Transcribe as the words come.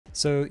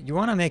So you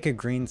want to make a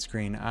green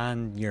screen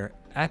on your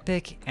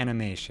Epic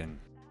animation.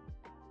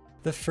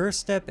 The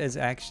first step is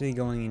actually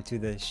going into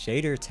the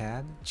shader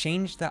tab,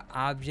 change the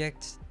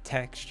object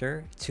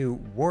texture to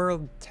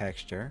world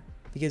texture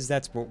because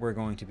that's what we're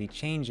going to be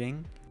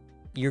changing.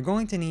 You're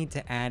going to need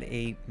to add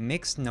a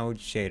mixed node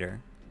shader,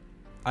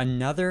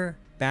 another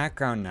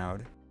background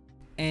node,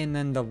 and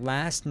then the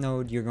last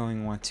node you're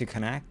going to want to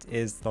connect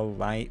is the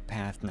light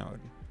path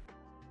node.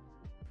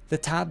 The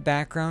top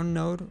background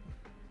node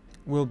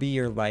will be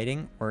your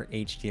lighting or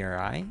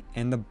HDRI,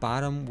 and the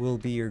bottom will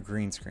be your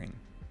green screen.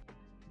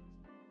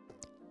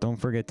 Don't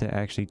forget to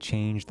actually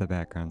change the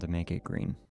background to make it green.